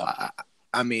NFL. Yeah.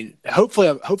 I mean,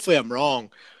 hopefully I'm wrong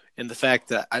in the fact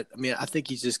that I think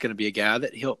he's just going to be a guy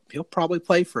that he'll probably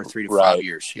play for 3 to 5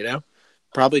 years.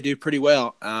 Probably do pretty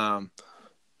well.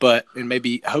 But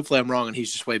maybe hopefully I'm wrong and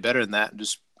he's just way better than that and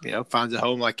just finds a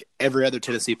home like every other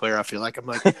Tennessee player. I feel like I'm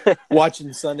like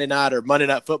watching Sunday night or Monday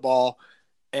Night Football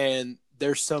and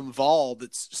there's some Vol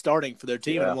that's starting for their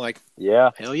team. Yeah. And I'm like,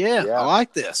 hell yeah, I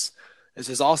like this. This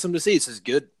is awesome to see. This is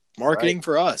good marketing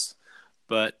for us.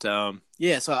 But, so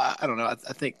I don't know.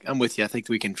 I think I'm with you. I think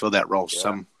we can fill that role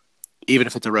even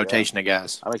if it's a rotation of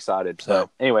guys. I'm excited.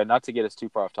 So anyway, not to get us too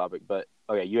far off topic, but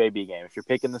okay, UAB game. If you're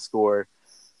picking the score,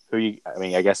 who you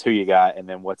got, and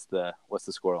then what's the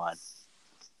score line?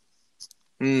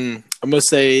 I'm going to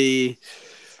say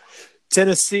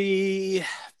Tennessee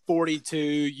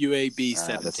 42, UAB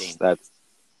 17.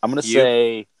 I'm going to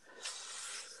say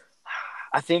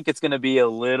I think it's going to be a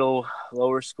little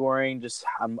lower scoring. Just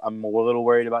I'm a little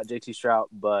worried about JT Strout,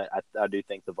 but I do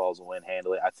think the Vols will win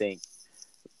handily. I think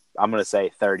I'm going to say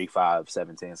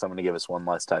 35-17. So I'm going to give us one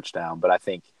less touchdown, but I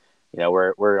think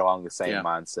we're along the same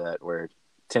mindset where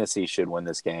Tennessee should win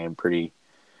this game pretty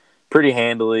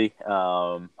handily.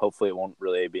 Hopefully it won't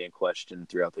really be in question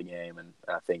throughout the game, and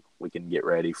I think we can get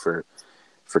ready for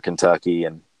Kentucky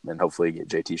and hopefully get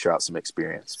JT Strout some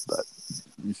experience. But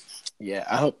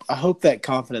I hope that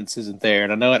confidence isn't there,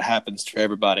 and I know it happens to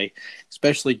everybody,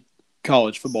 especially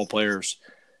college football players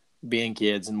being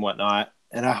kids and whatnot.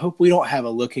 And I hope we don't have a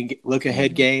look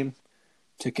ahead game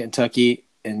to Kentucky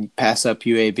and pass up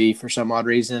UAB for some odd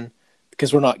reason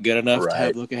because we're not good enough to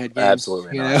have look ahead games.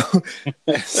 Absolutely not.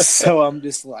 So I'm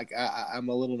just like I'm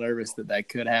a little nervous that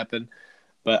could happen,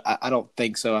 but I don't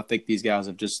think so. I think these guys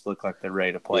have just looked like they're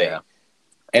ready to play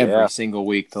every single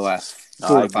week the last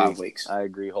 4 to 5 weeks. I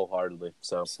agree wholeheartedly.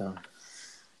 So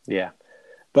yeah.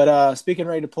 But speaking of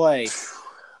ready to play,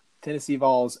 Tennessee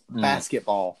Vols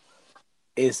basketball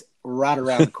is right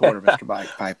around the corner, Mr. Bike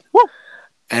Pipe.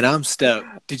 And I'm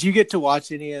stoked. Did you get to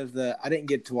watch any of the – I didn't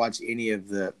get to watch any of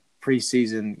the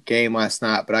preseason game last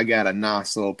night, but I got a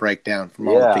nice little breakdown from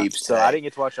all the peeps today. So I didn't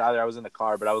get to watch it either. I was in the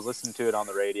car, but I was listening to it on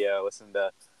the radio, listening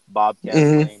to Bob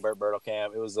Kessling, Bert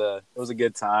Bertelkamp. It was a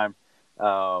good time.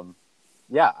 I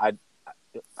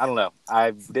don't know.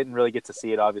 I didn't really get to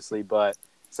see it, obviously, but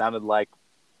it sounded like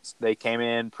they came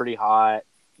in pretty hot,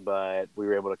 but we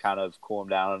were able to kind of cool them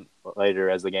down later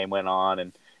as the game went on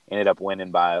and ended up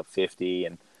winning by 50.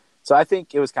 And so I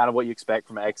think it was kind of what you expect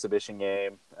from an exhibition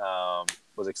game.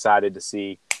 Was excited to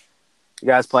see you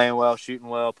guys playing well, shooting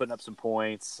well, putting up some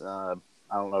points. I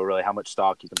don't know really how much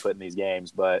stock you can put in these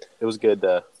games, but it was good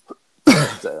to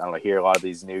hear a lot of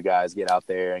these new guys get out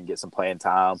there and get some playing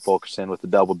time. Fulkerson with the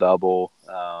double-double.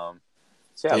 I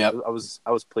was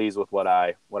pleased with what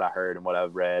I heard and what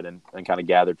I've read and kind of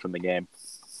gathered from the game.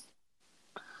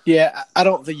 Yeah, I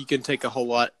don't think you can take a whole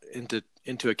lot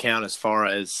into account as far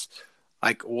as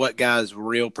like what guys'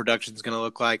 real production is going to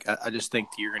look like. I just think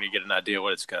you're going to get an idea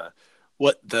what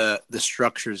the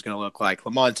structure is going to look like.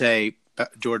 Lamonte,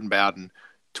 Jordan Bowden,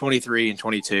 23 and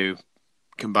 22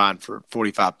 combined for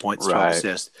 45 points, 12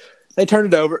 assists. They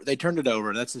turned it over.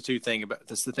 That's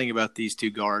the thing about these two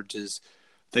guards is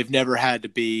they've never had to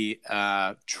be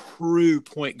true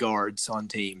point guards on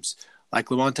teams. Like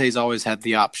Lamonte's always had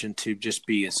the option to just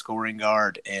be a scoring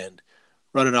guard and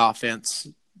run an offense,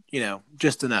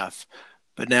 just enough.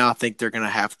 But now I think they're going to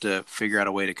have to figure out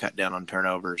a way to cut down on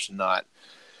turnovers and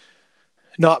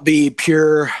not be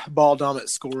pure ball dominant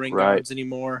scoring guards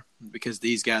anymore, because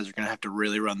these guys are going to have to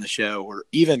really run the show. Or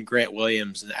even Grant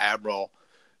Williams and Admiral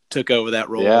took over that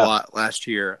role a lot last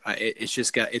year.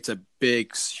 It's a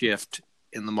big shift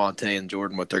in Lamonte and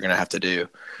Jordan, what they're going to have to do.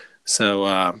 So,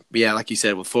 like you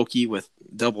said, with Fulke, with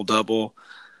double-double,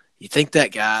 you think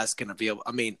that guy's going to be able –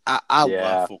 I mean, I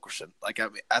love Fulkerson.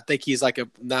 I think he's like a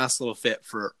nice little fit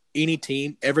for any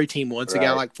team. Every team wants a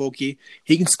guy like Fulke.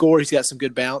 He can score. He's got some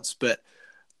good bounce. But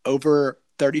over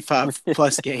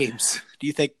 35-plus games, do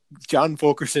you think John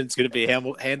Fulkerson's going to be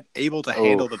able to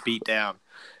handle the beat down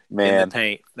in the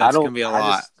paint? That's going to be a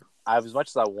lot. As much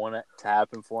as I want it to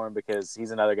happen for him, because he's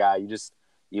another guy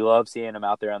you love seeing him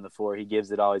out there on the floor. He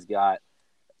gives it all he's got.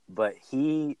 But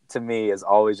he, to me, has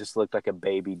always just looked like a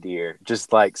baby deer.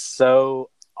 Just, so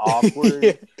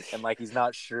awkward and, he's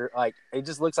not sure. It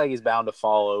just looks like he's bound to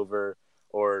fall over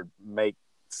or make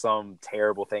some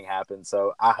terrible thing happen.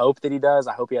 So I hope that he does.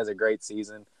 I hope he has a great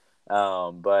season.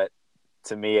 But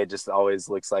to me, it just always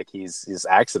looks like he's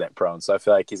accident prone. So I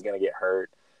feel like he's going to get hurt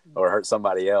or hurt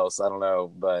somebody else. I don't know.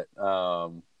 But, I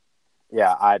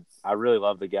really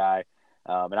love the guy.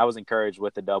 And I was encouraged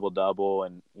with the double-double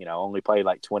and, only played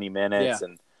 20 minutes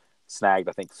and snagged,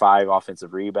 I think, 5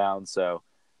 offensive rebounds. So,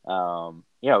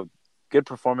 good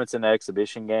performance in the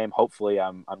exhibition game. Hopefully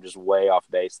I'm just way off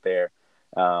base there.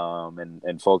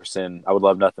 And Fulkerson, I would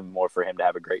love nothing more for him to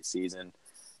have a great season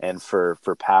and for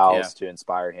Pals to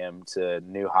inspire him to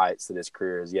new heights that his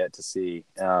career has yet to see.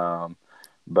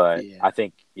 But I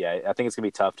think it's going to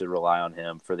be tough to rely on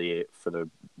him for the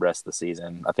rest of the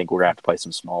season. I think we're going to have to play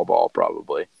some small ball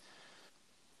probably.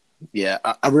 Yeah,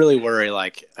 I really worry,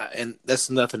 and that's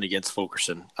nothing against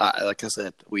Fulkerson. Like I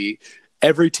said,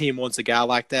 every team wants a guy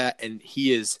like that, and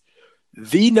he is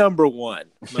the number one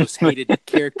most hated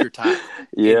character type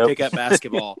in pickup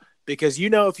basketball. Because,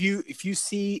 if you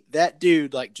see that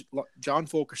dude like John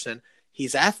Fulkerson,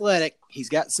 he's athletic, he's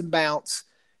got some bounce,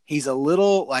 he's a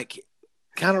little,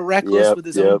 kind of reckless with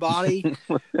his own body.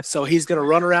 So he's going to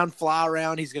run around, fly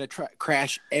around. He's going to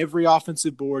crash every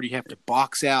offensive board. You have to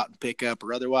box out and pick up,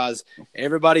 or otherwise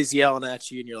everybody's yelling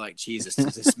at you, and you're like, Jesus,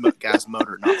 does this guy's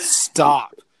motor not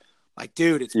stop?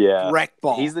 Dude, it's wreck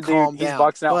ball. He's the dude. He's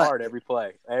boxing out hard every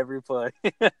play.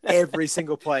 Every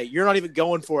single play. You're not even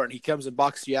going for it, and he comes and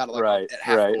boxes you out at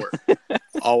half court.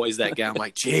 Always that guy. I'm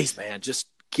like, geez, man, just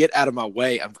get out of my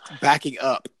way. I'm backing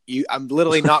up. I'm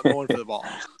literally not going for the ball.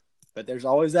 But there's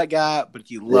always that guy, but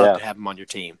you love to have him on your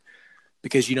team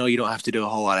because you don't have to do a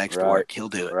whole lot of extra work. He'll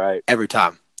do it every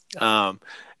time.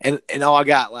 And all I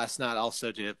got last night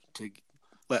also to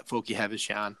let Fulke have his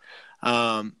shine.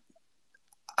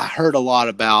 I heard a lot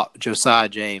about Josiah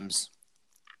James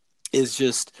is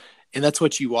just, and that's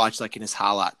what you watch in his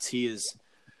highlights. He is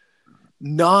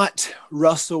not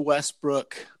Russell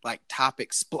Westbrook top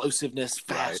explosiveness,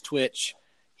 fast twitch.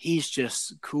 He's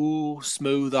just cool,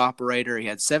 smooth operator. He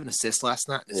had 7 assists last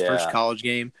night in his first college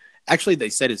game. Actually, they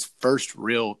said his first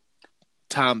real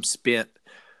time spent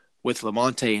with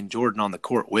Lamonte and Jordan on the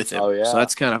court with him. Oh, yeah. So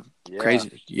that's kind of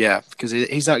crazy. Yeah, because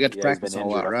he's not got to practice a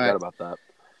lot, right? I forgot about that.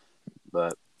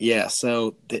 But yeah,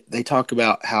 so they talk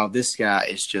about how this guy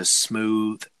is just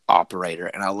smooth operator,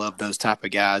 and I love those type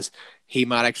of guys. He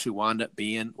might actually wind up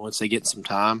being, once they get some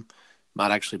time,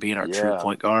 might actually be in our true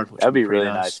point guard. That'd be really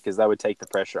nice because that would take the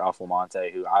pressure off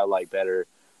Lamonte, who I like better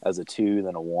as a 2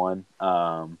 than a 1.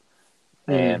 And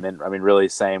then, really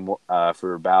same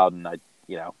for Bowden.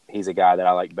 He's a guy that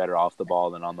I like better off the ball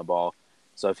than on the ball.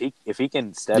 So if he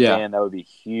can step in, that would be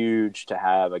huge to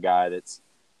have a guy that's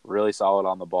really solid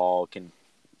on the ball, can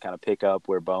kind of pick up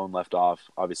where Bone left off.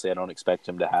 Obviously, I don't expect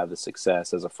him to have the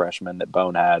success as a freshman that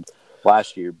Bone had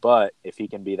last year, but if he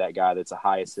can be that guy that's a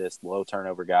high assist, low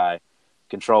turnover guy,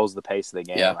 controls the pace of the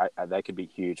game, that could be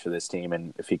huge for this team.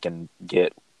 And if he can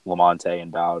get Lamonte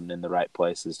and Bowden in the right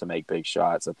places to make big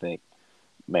shots, I think,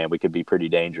 man, we could be pretty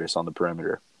dangerous on the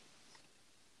perimeter.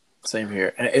 Same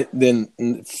here. And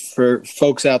then for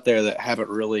folks out there that haven't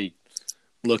really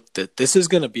looked at, this is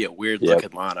going to be a weird looking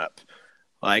lineup.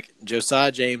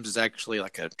 Josiah James is actually a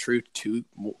true 2,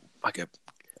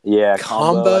 a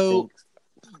combo.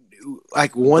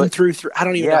 1 through 3. I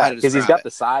don't even know how to describe it. Because he's got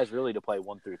the size really to play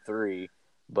 1 through 3,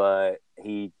 but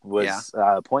he was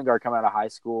point guard coming out of high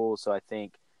school. So I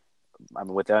think,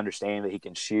 with the understanding that he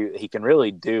can shoot, he can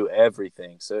really do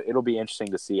everything. So it'll be interesting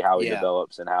to see how he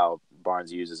develops and how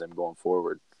Barnes uses him going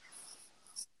forward.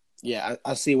 Yeah,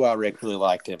 I see why Rick really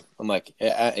liked him. I'm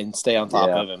and stay on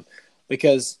top of him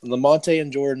because Lamonte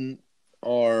and Jordan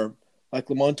are Like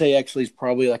Lamonte actually is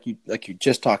probably like you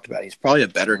just talked about. He's probably a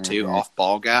better off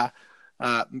ball guy.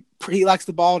 He likes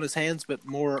the ball in his hands, but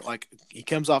more like he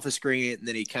comes off the screen and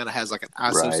then he kind of has like an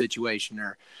ISO situation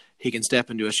or he can step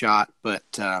into a shot. But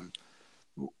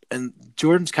and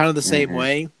Jordan's kind of the same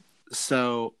way.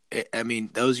 So I mean,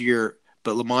 those are your.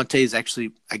 But Lamonte is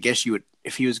actually, I guess you would,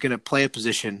 if he was going to play a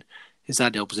position, his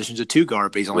ideal position is a 2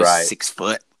 guard, but he's only 6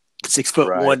 foot.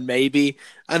 6'1" maybe.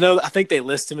 I think they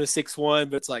list him as 6'1",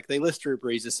 but it's like they list Drew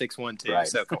Brees as 6'1" too. Right.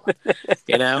 So come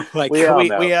on, like we all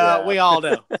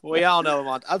know. We all know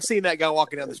Lamonte. I've seen that guy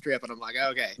walking down the strip, and I'm like,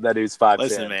 okay, that dude's 5'10".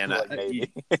 Listen, man,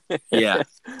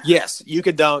 yes, you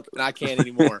can dunk, and I can't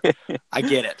anymore. I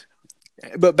get it.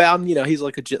 But Bowden, he's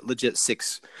like a legit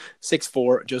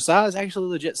 6'4". Josiah is actually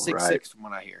legit 6'6" from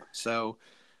what I hear. So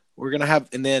we're gonna have,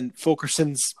 and then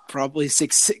Fulkerson's probably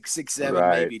 6'6", 6'7",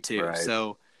 maybe too. Right.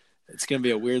 So it's gonna be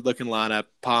a weird looking lineup.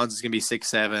 Pons is gonna be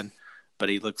 6'7", but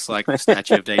he looks like the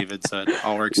statue of David, so it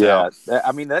all works out. Yeah,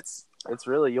 I mean it's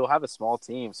really, you'll have a small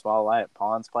team, small lineup.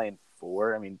 Pons playing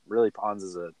 4. I mean, really, Pons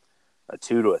is a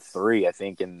 2 to a 3, I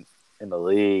think, in the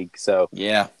league. So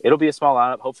yeah, it'll be a small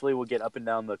lineup. Hopefully we'll get up and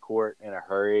down the court in a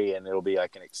hurry, and it'll be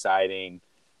like an exciting,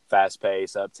 fast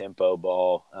pace, up tempo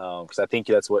ball. Because I think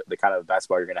that's what the kind of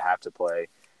basketball you're going to have to play.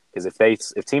 Because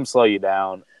if teams slow you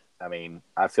down, I mean,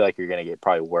 I feel like you're going to get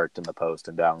probably worked in the post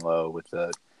and down low with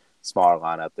the smaller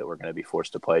lineup that we're going to be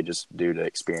forced to play just due to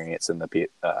experience and the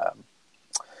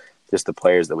just the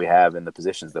players that we have and the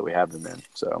positions that we have them in.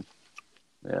 So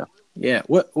yeah. Yeah.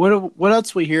 What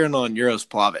else are we hearing on Uros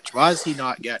Plavic? Why is he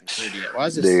not getting cleared yet? Why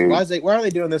are they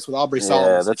doing this with Aubrey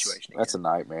Solomon's situation? That's a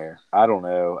nightmare. I don't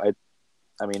know.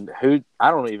 I mean,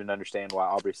 I don't even understand why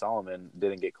Aubrey Solomon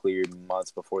didn't get cleared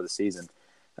months before the season.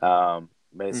 But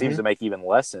it seems to make even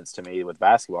less sense to me with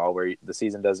basketball, where the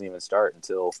season doesn't even start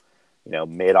until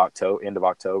mid-October, end of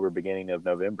October, beginning of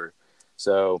November.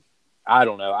 So I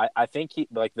don't know. I think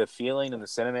the feeling and the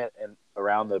sentiment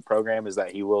around the program is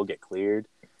that he will get cleared.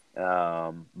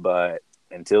 But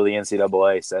until the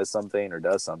NCAA says something or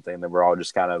does something, then we're all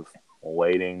just kind of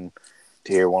waiting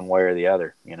to hear one way or the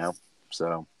other,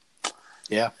 So,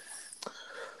 yeah.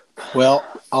 Well,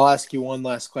 I'll ask you one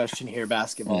last question here,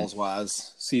 basketballs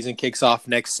wise. Season kicks off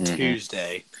next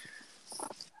Tuesday.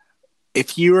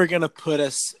 If you were going to put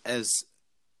us as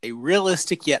a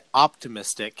realistic yet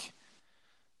optimistic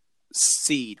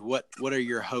seed, what are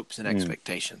your hopes and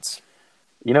expectations?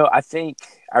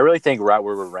 I really think right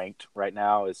where we're ranked right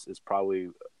now is probably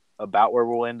about where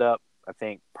we'll end up. I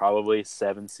think probably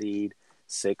 7 seed,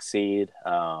 6 seed,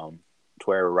 to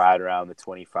where we're right around the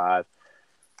 25.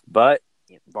 But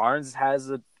Barnes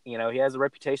has he has a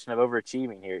reputation of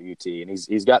overachieving here at UT, and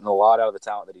he's gotten a lot out of the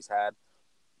talent that he's had.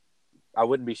 I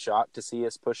wouldn't be shocked to see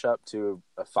us push up to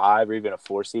a 5 or even a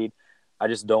 4 seed. I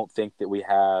just don't think that we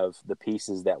have the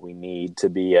pieces that we need to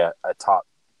be a top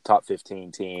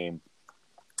 15 team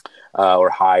or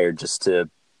higher just to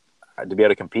be able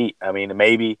to compete. I mean,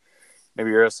 maybe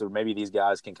these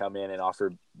guys can come in and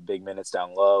offer big minutes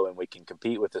down low, and we can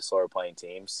compete with the slower playing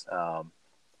teams.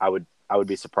 I would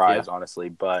be surprised, honestly,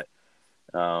 but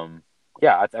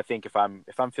I think if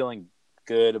I'm feeling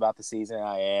good about the season,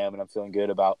 I am, and I'm feeling good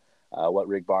about what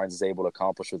Rick Barnes is able to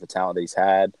accomplish with the talent that he's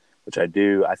had, which I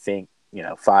do. I think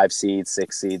 5 seeds,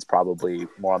 6 seeds, probably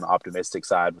more on the optimistic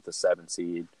side, with the 7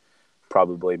 seed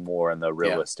probably more in the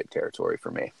realistic territory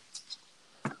for me.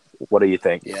 What do you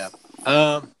think? Yeah.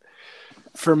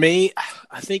 For me,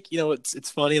 I think it's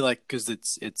funny, like, because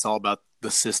it's all about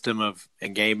the system of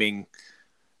and gaming,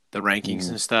 the rankings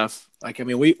and stuff. Like, I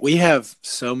mean, we have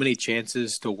so many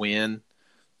chances to win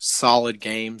solid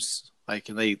games. Like,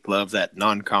 and they love that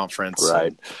non-conference,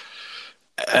 right?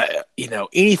 And,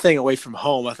 anything away from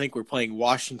home. I think we're playing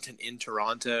Washington in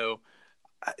Toronto,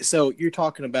 so you're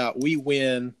talking about we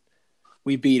win.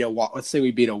 Let's say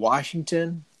we beat a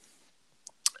Washington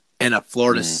and a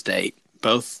Florida State,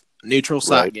 both neutral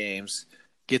site games.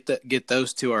 Get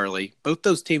those 2 early. Both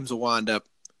those teams will wind up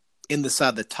in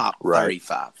the top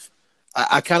 35.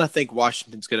 I kind of think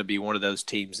Washington's going to be one of those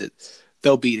teams that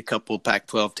they'll beat a couple of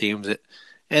Pac-12 teams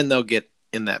and they'll get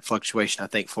in that fluctuation. I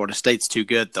think Florida State's too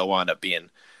good. They'll wind up being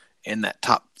in that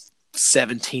top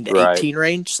 17 to 18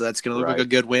 range. So that's going to look like a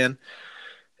good win.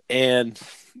 And,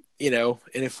 and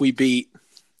if we beat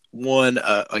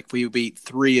we beat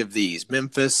 3 of these,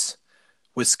 Memphis,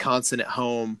 Wisconsin at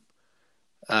home,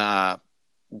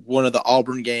 one of the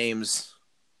Auburn games,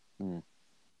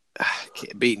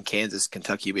 beating Kansas,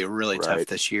 Kentucky would be really tough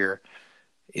this year.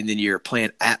 And then you're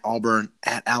playing at Auburn,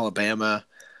 at Alabama.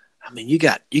 I mean, you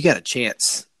got a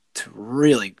chance to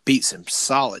really beat some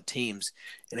solid teams.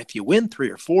 And if you win 3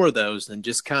 or 4 of those, then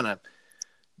just kind of,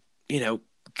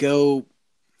 go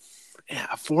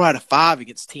 4 out of 5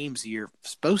 against teams you're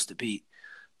supposed to beat,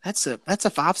 that's a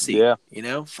 5 seed. Yeah.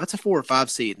 That's a 4 or 5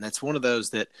 seed, and that's one of those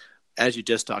that, as you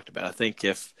just talked about, I think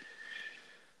if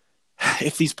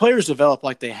these players develop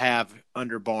like they have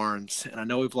under Barnes, and I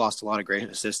know we've lost a lot of great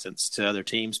assistants to other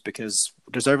teams because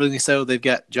deservedly so, they've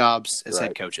got jobs as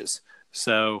head coaches.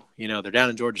 So, they're down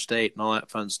in Georgia State and all that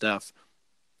fun stuff.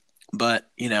 But,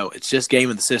 it's just game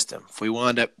of the system. If we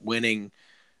wind up winning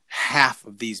half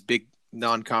of these big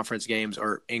non-conference games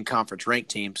or in-conference ranked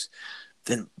teams,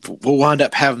 then we'll wind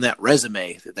up having that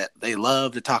resume that they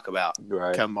love to talk about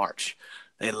come March.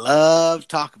 They love to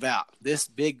talk about this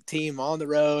big team on the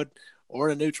road or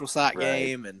in a neutral site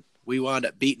game, and we wound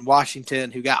up beating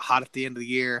Washington, who got hot at the end of the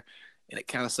year, and it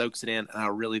kind of soaks it in.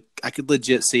 And I could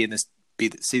legit see this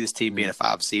team being a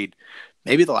 5 seed,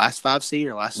 maybe the last 5 seed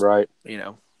or last,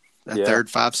 third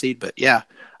 5 seed. But yeah,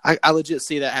 I legit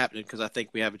see that happening because I think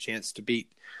we have a chance to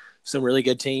beat some really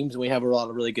good teams, and we have a lot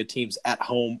of really good teams at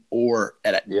home or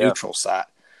at a neutral site.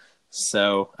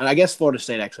 So, and I guess Florida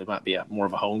State actually might be more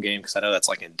of a home game because I know that's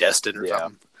like in Destin or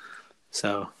something.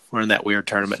 So we're in that weird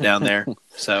tournament down there.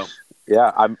 So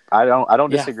yeah, I don't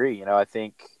disagree. I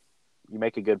think you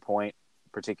make a good point,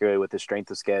 particularly with the strength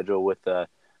of schedule.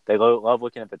 They love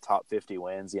looking at the top 50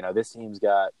 wins. This team's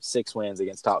got 6 wins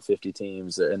against top 50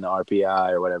 teams in the RPI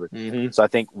or whatever. Mm-hmm. So I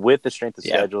think with the strength of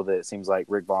schedule, that it seems like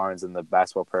Rick Barnes and the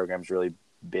basketball program is really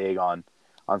big on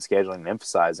scheduling and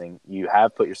emphasizing. You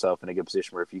have put yourself in a good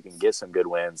position where if you can get some good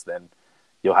wins, then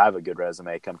you'll have a good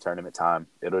resume come tournament time.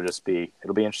 It'll be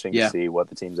interesting to see what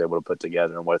the team's able to put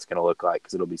together and what it's going to look like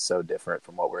because it'll be so different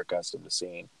from what we're accustomed to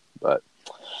seeing. But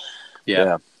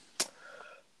yeah.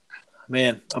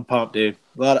 Man, I'm pumped, dude.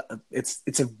 It's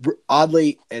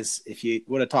oddly, as if you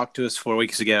would have talked to us 4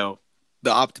 weeks ago,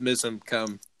 the optimism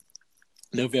come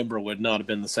November would not have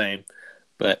been the same.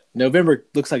 But November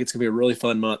looks like it's going to be a really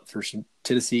fun month for some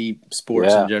Tennessee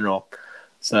sports in general.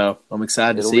 So I'm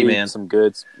excited to see, man. Some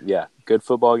good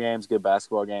football games, good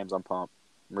basketball games. I'm pumped.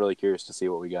 I'm really curious to see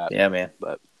what we got. Yeah, man.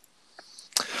 But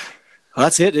well,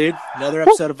 that's it, dude. Another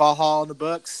episode of Valhalla in the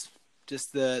books.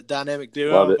 Just the dynamic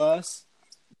duo of us.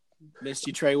 Missed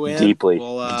you, Trey Wynn. Deeply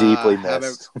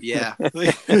missed.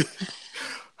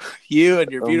 You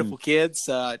and your beautiful kids.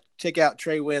 Check out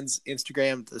Trey Wynn's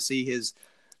Instagram to see his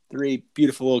 3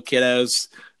 beautiful little kiddos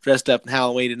dressed up in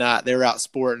Halloween tonight. They're out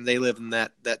sporting. They live in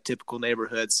that typical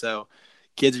neighborhood. So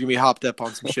kids are going to be hopped up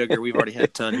on some sugar. We've already had a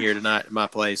ton here tonight at my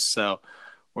place. So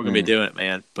we're going to be doing it,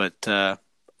 man. But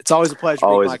it's always a pleasure.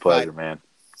 Always a pleasure, man.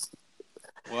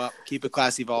 Well, keep it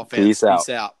classy, Vol fans. Peace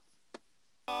out.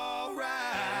 All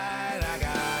right, I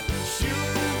got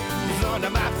shoes under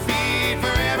my feet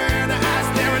forever.